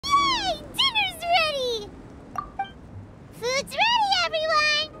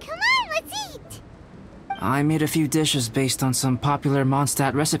I made a few dishes based on some popular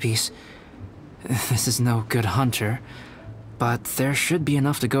Mondstadt recipes. This is no good hunter, but there should be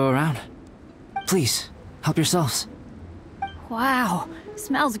enough to go around. Please, help yourselves. Wow,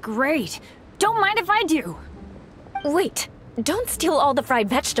 smells great. Don't mind if I do. Wait, don't steal all the fried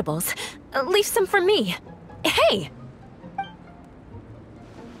vegetables. Leave some for me. Hey!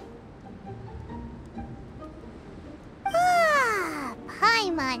 Ah,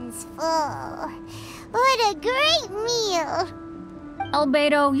 Paimon's full. What a great meal!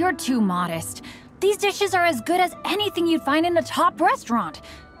 Albedo, you're too modest. These dishes are as good as anything you'd find in a top restaurant.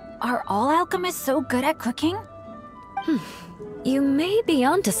 Are all alchemists so good at cooking? You may be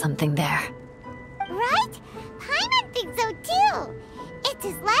onto something there. Right? Paimon thinks so too. It's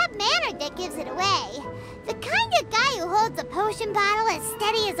his lab manner that gives it away. The kind of guy who holds a potion bottle as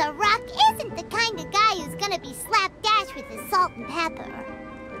steady as a rock isn't the kind of guy who's gonna be slapdash with his salt and pepper.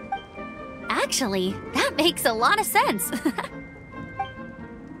 Actually, that makes a lot of sense.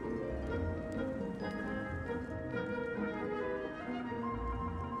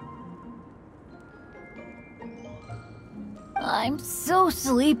 I'm so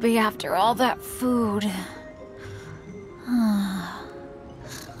sleepy after all that food.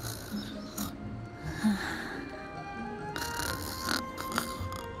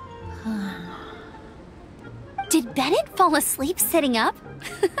 Did Bennett fall asleep sitting up?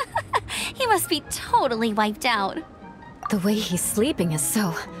 He must be totally wiped out. The way he's sleeping is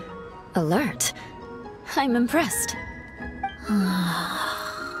so alert. I'm impressed.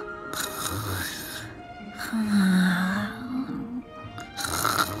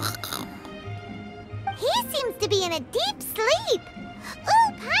 He seems to be in a deep sleep.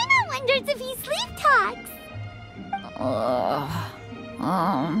 Ooh, Paimon wonders if he sleep talks.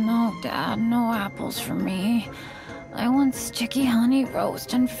 Oh, no, Dad, no apples for me. I want sticky honey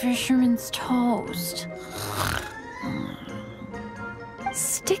roast and fisherman's toast.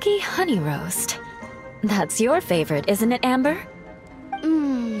 Sticky honey roast. That's your favorite, isn't it, Amber?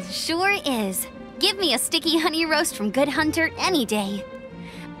 Sure is. Give me a sticky honey roast from Good Hunter any day.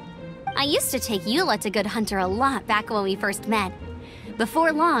 I used to take Eula to Good Hunter a lot back when we first met.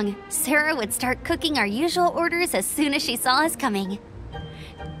 Before long, Sarah would start cooking our usual orders as soon as she saw us coming.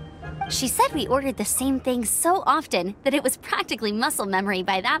 She said we ordered the same thing so often that it was practically muscle memory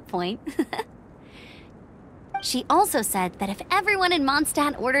by that point. She also said that if everyone in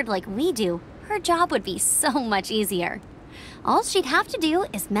Mondstadt ordered like we do, her job would be so much easier. All she'd have to do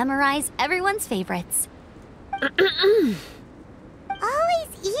is memorize everyone's favorites. Always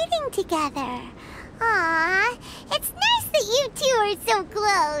eating together. Aww, it's nice that you two are so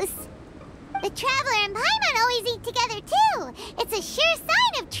close. The Traveler and Paimon always eat together too. It's a sure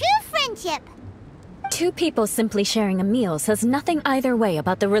sign of true friendship. Two people simply sharing a meal says nothing either way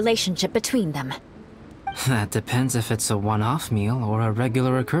about the relationship between them. That depends if it's a one-off meal or a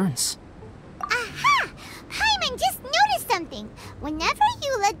regular occurrence. Aha! Paimon just noticed something. Whenever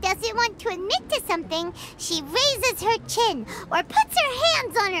Eula doesn't want to admit to something, she raises her chin or puts her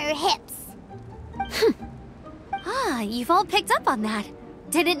hands on her hips. Ah, you've all picked up on that.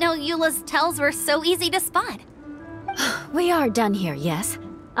 Didn't know Eula's tells were so easy to spot. We are done here, yes?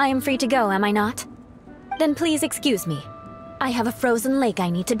 I am free to go, am I not? Then please excuse me. I have a frozen lake I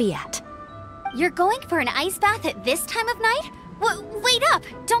need to be at. You're going for an ice bath at this time of night? Wait up!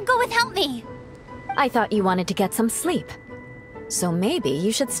 Don't go without me! I thought you wanted to get some sleep. So maybe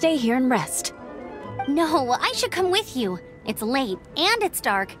you should stay here and rest. No, I should come with you. It's late, and it's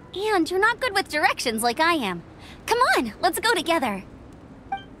dark, and you're not good with directions like I am. Come on, let's go together.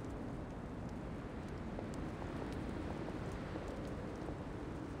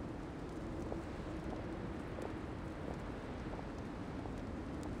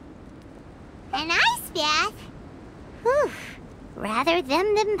 An ice bath? Whew. Rather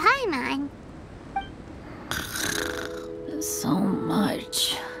them than Paimon. So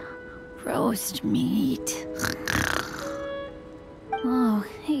much roast meat. Oh,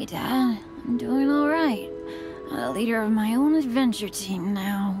 hey, Dad. I'm doing all right. A leader of my own adventure team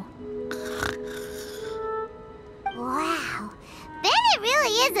now. Wow. Bennett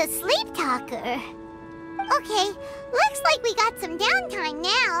really is a sleep talker. Okay, looks like we got some downtime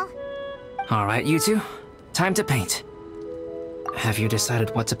now. Alright, you two. Time to paint. Have you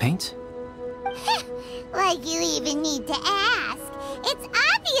decided what to paint? Like you even need to ask. It's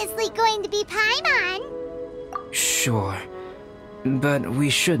obviously going to be Paimon. Sure. But we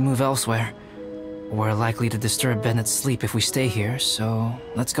should move elsewhere. We're likely to disturb Bennett's sleep if we stay here, so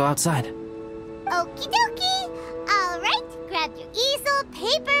let's go outside. Okie dokie. Alright, grab your easel,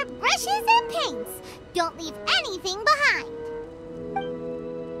 paper, brushes, and paints. Don't leave anything behind.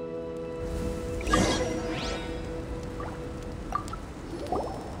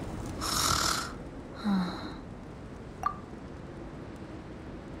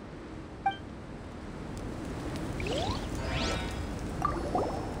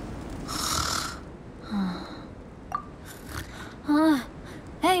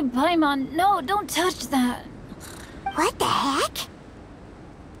 Hey, Paimon, no, don't touch that. What the heck?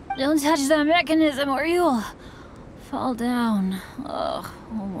 Don't touch that mechanism or you'll fall down. Ugh,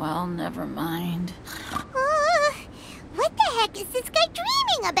 oh well, never mind. What the heck is this guy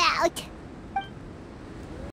dreaming about?